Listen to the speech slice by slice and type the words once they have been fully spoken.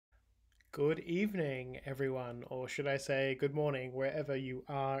Good evening, everyone, or should I say good morning, wherever you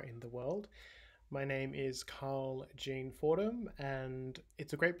are in the world. My name is Carl Jean Fordham, and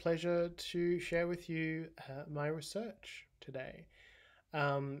it's a great pleasure to share with you my research today.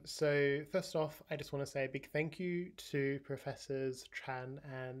 First off, I just want to say a big thank you to Professors Chan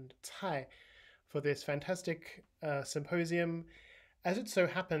and Tsai for this fantastic symposium. As it so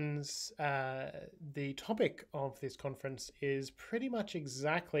happens, the topic of this conference is pretty much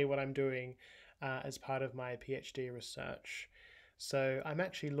exactly what I'm doing as part of my PhD research. So I'm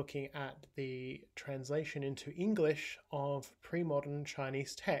actually looking at the translation into English of pre-modern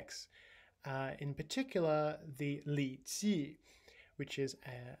Chinese texts, in particular the Liji, which is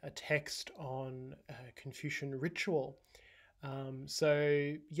a text on Confucian ritual.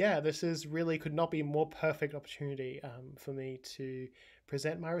 Yeah, this is really could not be a more perfect opportunity for me to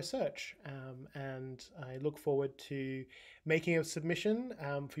present my research. And I look forward to making a submission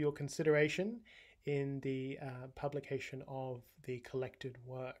for your consideration in the publication of the collected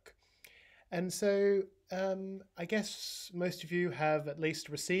work. And I guess most of you have at least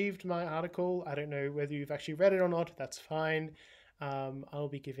received my article. I don't know whether you've actually read it or not, that's fine. I'll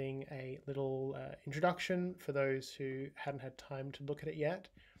be giving a little introduction for those who hadn't had time to look at it yet.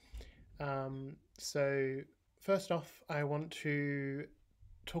 So, first off, I want to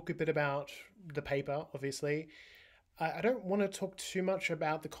talk a bit about the paper, obviously. I don't want to talk too much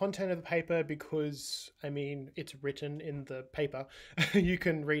about the content of the paper because, I mean, it's written in the paper. You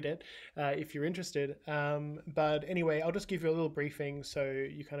can read it if you're interested. But anyway, I'll just give you a little briefing so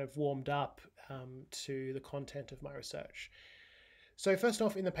you kind of warmed up to the content of my research. So first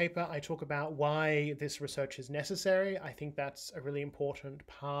off, in the paper, I talk about why this research is necessary. I think that's a really important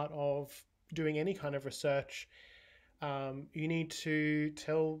part of doing any kind of research. You need to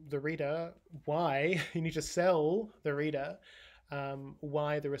tell the reader why, you need to sell the reader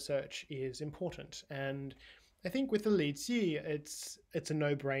why the research is important. And I think with the Liji, it's a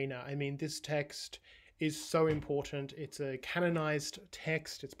no-brainer. I mean, this text is so important. It's a canonized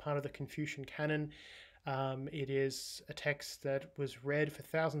text. It's part of the Confucian canon. It is a text that was read for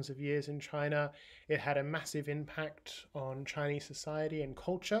thousands of years in China. It had a massive impact on Chinese society and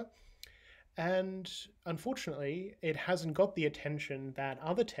culture. And unfortunately, it hasn't got the attention that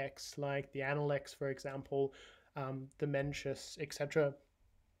other texts, like the Analects, for example, the Mencius, etc.,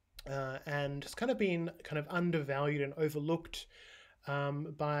 and it's kind of been kind of undervalued and overlooked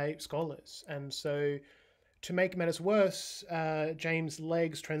by scholars. And so to make matters worse, James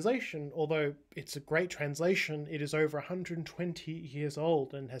Legg's translation, although it's a great translation, it is over 120 years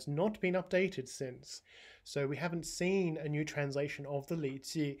old and has not been updated since. So we haven't seen a new translation of the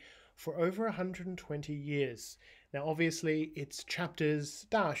Liji for over 120 years. Now, obviously, its chapters,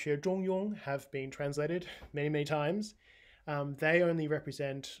 大学中庸, have been translated many, many times. They only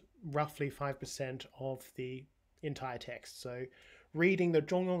represent roughly 5% of the entire text. So reading the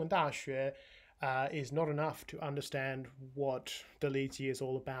中庸 and 大学 is not enough to understand what the Liji is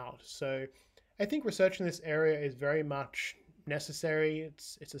all about. So I think research in this area is very much necessary.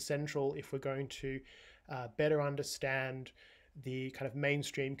 It's essential if we're going to better understand the kind of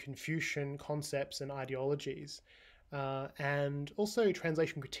mainstream Confucian concepts and ideologies. And also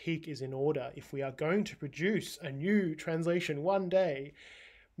translation critique is in order if we are going to produce a new translation one day.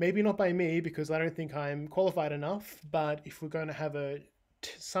 Maybe not by me because I don't think I'm qualified enough, but if we're going to have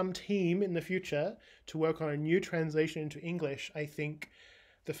some team in the future to work on a new translation into English, I think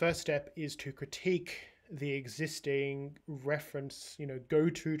the first step is to critique the existing reference,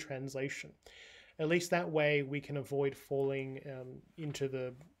 go-to translation. At least that way we can avoid falling into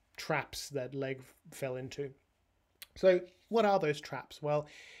the traps that Legge fell into. So what are those traps? Well,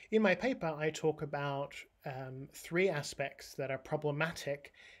 in my paper, I talk about three aspects that are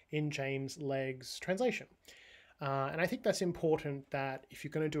problematic in James Legge's translation. And I think that's important that if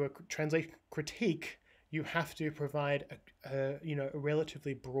you're going to do a translation critique, you have to provide a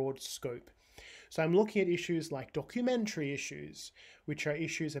relatively broad scope. So I'm looking at issues like documentary issues, which are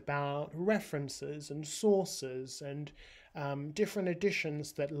issues about references and sources and different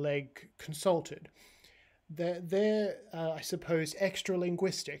editions that Legge consulted. They're I suppose, extra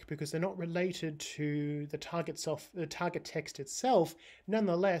linguistic because they're not related to the target text itself.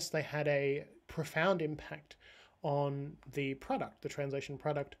 Nonetheless, they had a profound impact on the product, the translation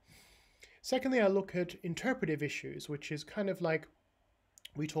product. Secondly, I look at interpretive issues, which is kind of like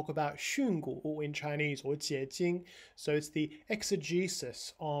we talk about 训诂 in Chinese or 解经. So it's the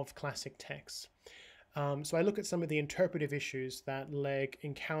exegesis of classic texts. So I look at some of the interpretive issues that Legge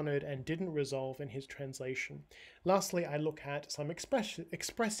encountered and didn't resolve in his translation. Lastly, I look at some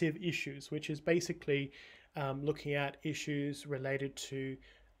expressive issues, which is basically looking at issues related to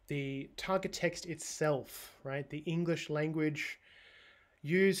the target text itself, right? The English language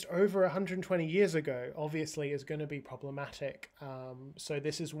used over 120 years ago, obviously, is going to be problematic. So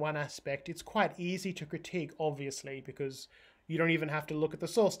this is one aspect. It's quite easy to critique, obviously, because you don't even have to look at the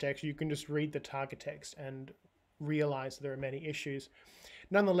source text. You can just read the target text and realize there are many issues.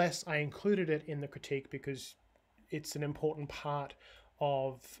 Nonetheless, I included it in the critique because it's an important part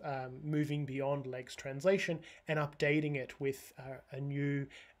of moving beyond Legge's translation and updating it with a new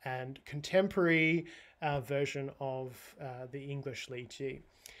and contemporary version of the English Liji.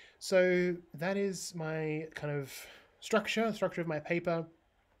 So that is my kind of structure of my paper.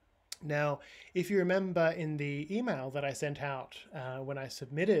 Now, if you remember in the email that I sent out when I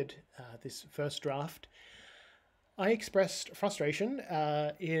submitted this first draft, I expressed frustration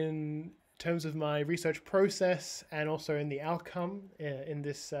in terms of my research process and also in the outcome in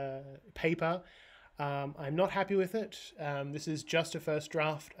this paper. I'm not happy with it. This is just a first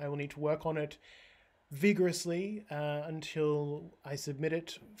draft. I will need to work on it vigorously until I submit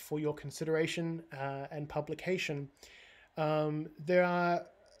it for your consideration and publication. There are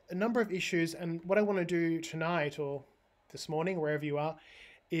a number of issues, and what I want to do tonight or this morning, wherever you are,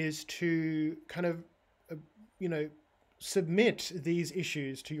 is to kind of, submit these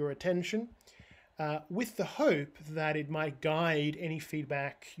issues to your attention with the hope that it might guide any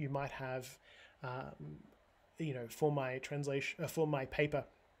feedback you might have, for my translation, for my paper.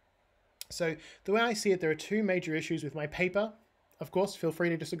 So the way I see it, there are two major issues with my paper. Of course, feel free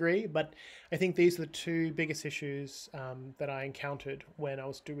to disagree, but I think these are the two biggest issues that I encountered when I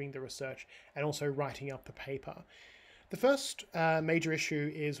was doing the research and also writing up the paper. The first major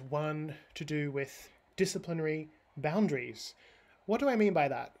issue is one to do with disciplinary boundaries. What do I mean by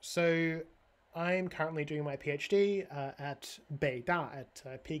that? So I'm currently doing my PhD at Beida,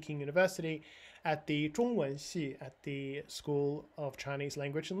 at Peking University, at the 中文系, at the School of Chinese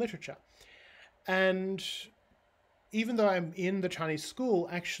Language and Literature. And even though I'm in the Chinese school,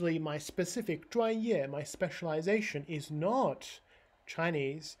 actually my specific 专业, my specialization is not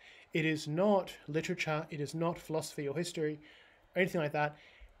Chinese. It is not literature. It is not philosophy or history or anything like that.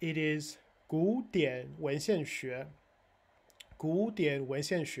 It is 古典文献学, 古典文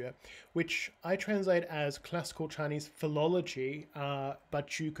献学, which I translate as classical Chinese philology,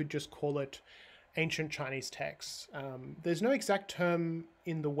 but you could just call it ancient Chinese texts. There's no exact term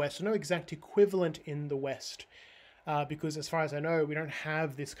in the West, no exact equivalent in the West, because as far as I know, we don't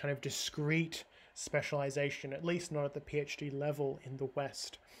have this kind of discrete specialization, at least not at the PhD level in the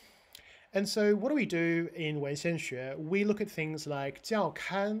West. And so what do we do in 文献学? We look at things like 校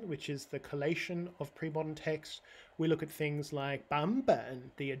刊, which is the collation of pre-modern texts. We look at things like 版本,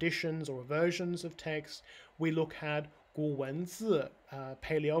 the editions or versions of texts. We look at 古文字,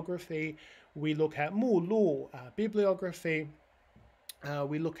 paleography. We look at 目录, bibliography.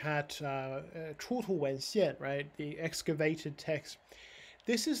 We look at 出土文献, right, the excavated text.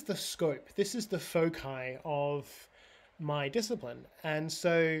 This is the scope. This is the foci of my discipline. And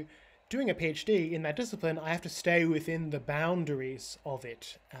so doing a PhD in that discipline, I have to stay within the boundaries of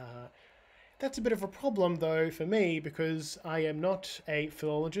it. That's a bit of a problem, though, for me, because I am not a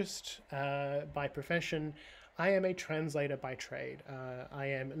philologist by profession. I am a translator by trade. I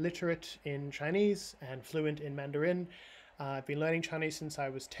am literate in Chinese and fluent in Mandarin. I've been learning Chinese since I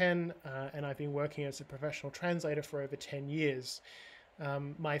was 10, and I've been working as a professional translator for over 10 years.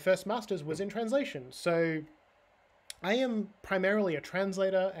 My first master's was in translation, so I am primarily a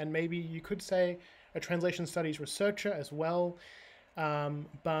translator, and maybe you could say a translation studies researcher as well,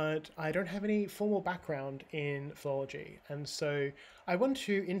 but I don't have any formal background in philology, and so I want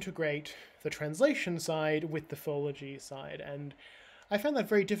to integrate the translation side with the philology side, and I found that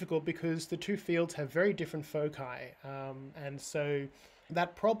very difficult because the two fields have very different foci, and so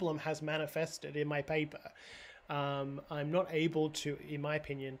that problem has manifested in my paper. I'm not able to, in my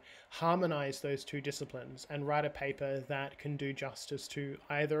opinion, harmonize those two disciplines and write a paper that can do justice to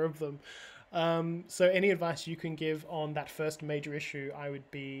either of them. So any advice you can give on that first major issue, I would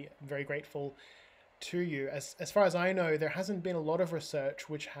be very grateful to you. As far as I know, there hasn't been a lot of research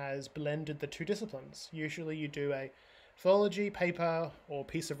which has blended the two disciplines. Usually you do a philology paper or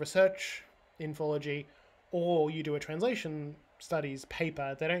piece of research in philology, or you do a translation studies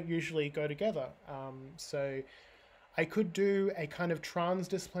paper. They don't usually go together. So I could do a kind of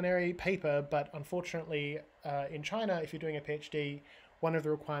transdisciplinary paper, but unfortunately in China, if you're doing a PhD, one of the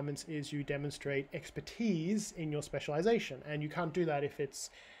requirements is you demonstrate expertise in your specialization, and you can't do that if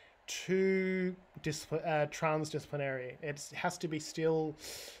it's too transdisciplinary. It has to be still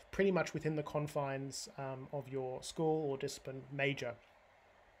pretty much within the confines of your school or discipline major.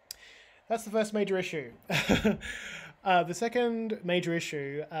 That's the first major issue. The second major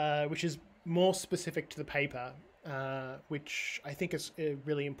issue, which is more specific to the paper, which I think is a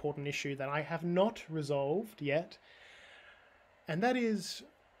really important issue that I have not resolved yet, and that is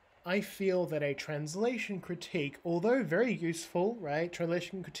I feel that a translation critique, although very useful, right?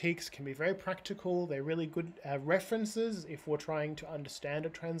 Translation critiques can be very practical. They're really good references if we're trying to understand a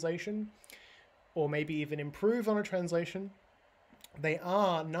translation or maybe even improve on a translation. They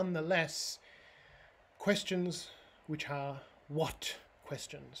are nonetheless questions which are what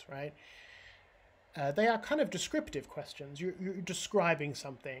questions, right? They are kind of descriptive questions. You're describing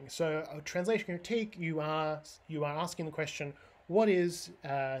something. So a translation critique, you are asking the question, what is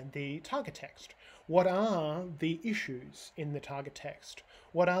the target text? What are the issues in the target text?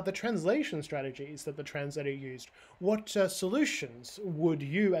 What are the translation strategies that the translator used? What solutions would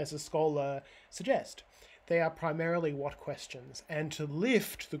you as a scholar suggest? They are primarily what questions. And to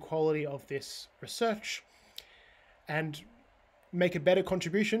lift the quality of this research and make a better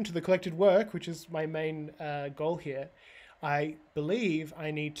contribution to the collected work, which is my main goal here, I believe I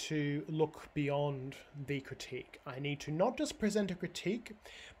need to look beyond the critique. I need to not just present a critique,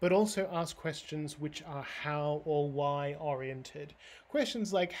 but also ask questions which are how or why oriented.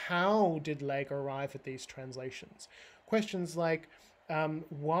 Questions like, how did Legge arrive at these translations? Questions like,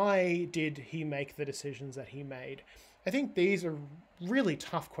 why did he make the decisions that he made? I think these are really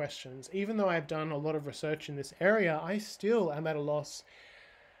tough questions. Even though I've done a lot of research in this area, I still am at a loss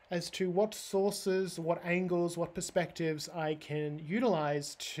as to what sources, what angles, what perspectives I can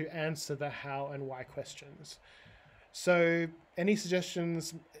utilize to answer the how and why questions. So any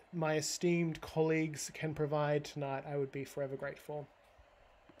suggestions my esteemed colleagues can provide tonight, I would be forever grateful.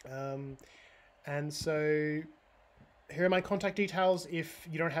 And so here are my contact details if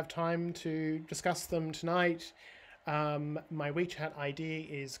you don't have time to discuss them tonight. My WeChat ID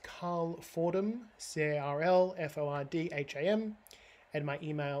is Carl Fordham, CarlFordham, and my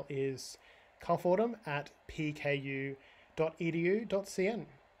email is carlfordham@pku.edu.cn.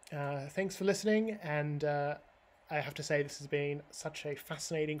 Thanks for listening, and I have to say this has been such a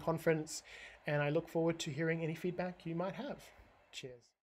fascinating conference, and I look forward to hearing any feedback you might have. Cheers.